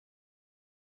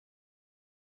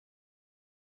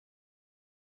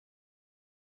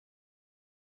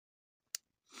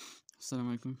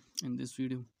Assalamualaikum. In this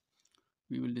video,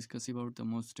 we will discuss about the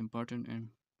most important and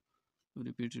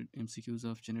repeated MCQs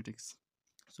of genetics.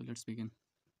 So let's begin.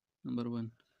 Number 1.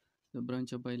 The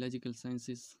branch of biological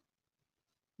sciences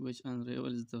which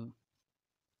unravels the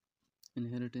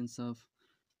inheritance of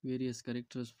various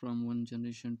characters from one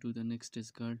generation to the next is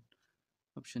called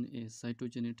option A.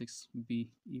 Cytogenetics,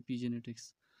 B.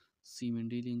 Epigenetics, C.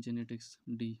 Mendelian genetics,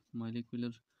 D.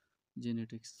 Molecular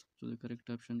genetics. So the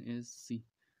correct option is C.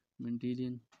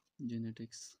 Mendelian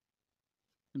genetics.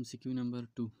 MCQ number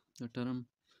 2. The term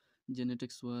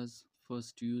genetics was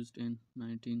first used in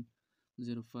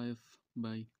 1905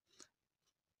 by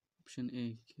option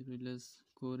A. Kyrillus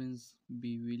Corins,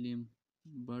 B. William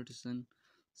Bartison,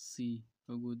 C.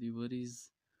 Hugo de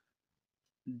Varies,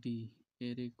 D.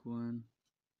 Eric van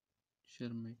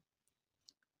Schermay.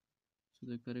 So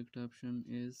the correct option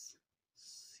is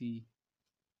C.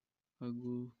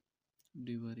 Hugo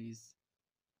de Varies.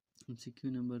 MCQ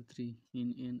number 3.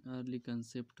 In an early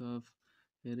concept of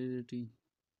heredity,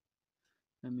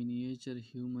 a miniature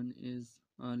human is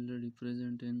already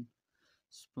present in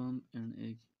sperm and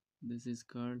egg. This is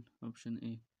called option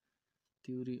A.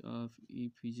 Theory of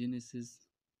epigenesis,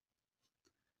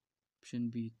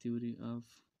 option B. Theory of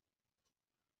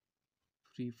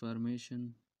free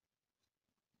formation,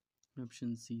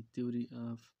 option C. Theory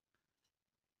of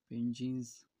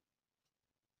pengenes,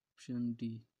 option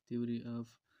D. Theory of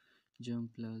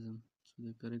germplasm. So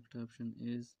the correct option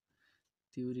is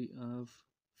theory of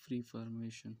free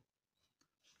formation.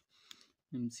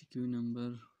 MCQ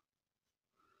number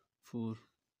 4.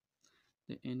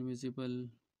 The invisible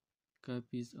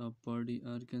copies of body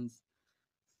organs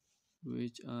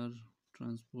which are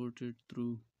transported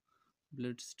through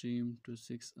bloodstream to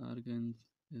six organs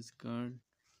is called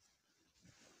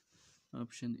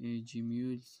option A.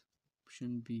 Gemmules,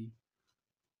 option B.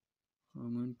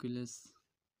 Homunculus,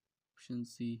 option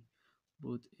C.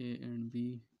 Both A and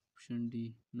B, option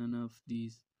D. None of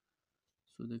these.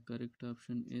 So the correct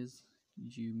option is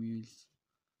gemmules.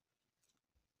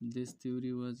 This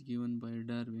theory was given by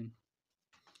Darwin,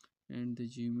 and the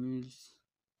gemmules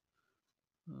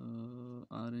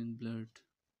are in blood.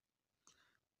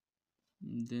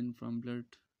 Then from blood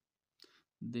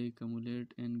they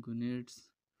accumulate in gonads,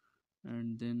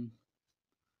 and then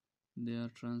they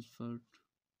are transferred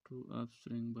to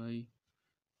offspring by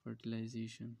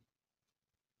fertilization.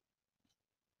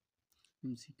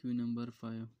 MCQ number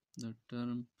 5. The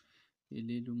term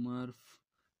allelomorph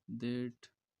that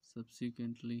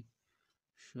subsequently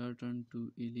shortened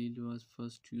to allele was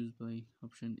first used by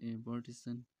option A.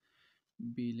 Bartison,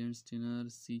 B.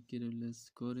 Landsteiner, C. Kyrillus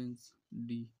Corins,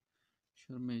 D.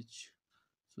 Schermach.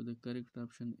 So the correct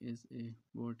option is A.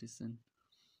 Bartison.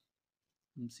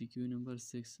 MCQ number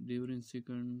 6. During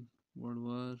Second World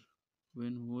War,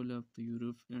 when whole of the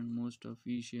Europe and most of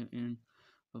Asia and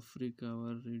Africa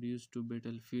were reduced to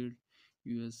battlefield,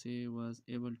 USA was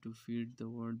able to feed the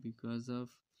world because of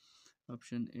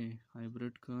option A.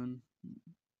 Hybrid corn,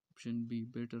 option B.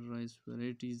 Better rice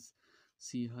varieties,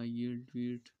 C. High yield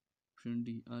wheat, option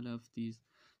D. All of these.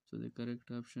 So the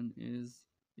correct option is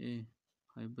A.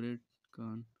 Hybrid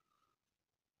corn.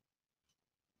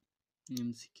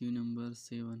 MCQ number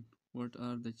 7. What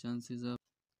are the chances of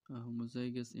a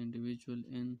homozygous individual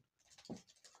in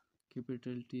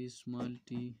capital T small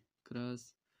t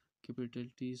cross capital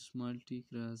T small t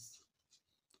cross?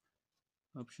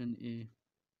 Option A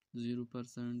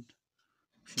 0%,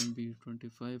 option B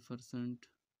 25%,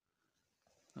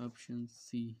 option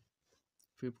C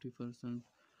 50%,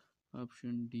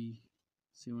 option D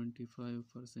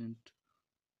 75%.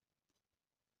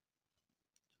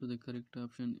 So the correct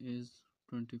option is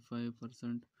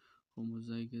 25%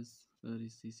 homozygous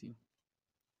recessive.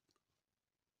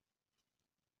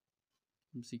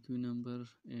 MCQ number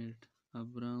 8. A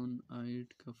brown-eyed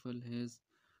couple has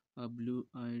a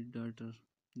blue-eyed daughter.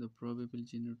 The probable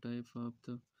genotype of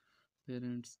the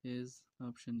parents is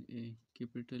option A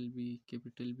capital B,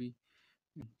 capital B,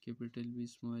 and capital B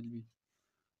small b.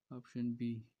 Option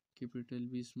B capital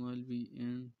B small b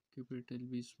and capital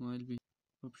B small b.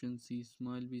 Option C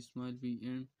small b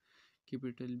and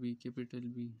capital B capital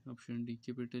B. Option D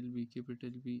capital B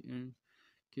and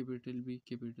capital B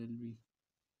capital B.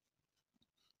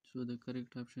 So the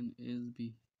correct option is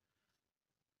B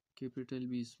capital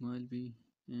B small b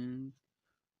and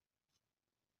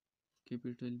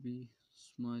capital B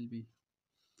small b.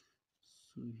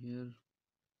 So here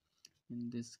in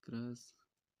this cross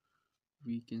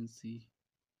we can see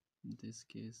this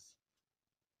case.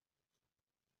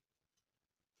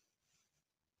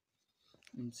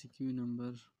 MCQ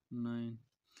number 9.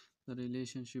 The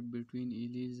relationship between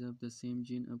alleles of the same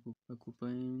gene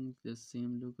occupying the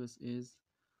same locus is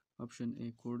option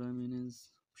A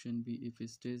codominance, option B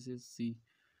epistasis, C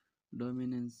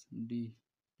dominance, D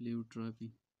pleiotropy.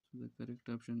 So the correct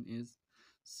option is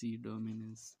C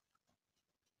dominance.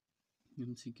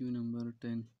 MCQ number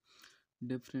 10.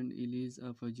 Different alleles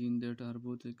of a gene that are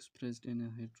both expressed in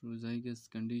a heterozygous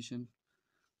condition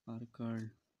are called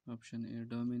option A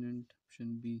dominant,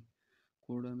 option B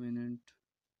codominant,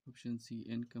 option C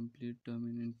incomplete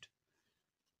dominant,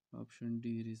 option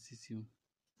D recessive.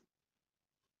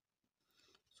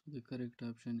 So the correct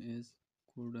option is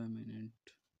codominant.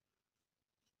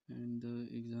 And the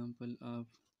example of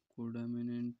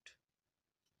codominant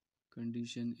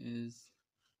condition is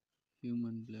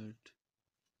human blood.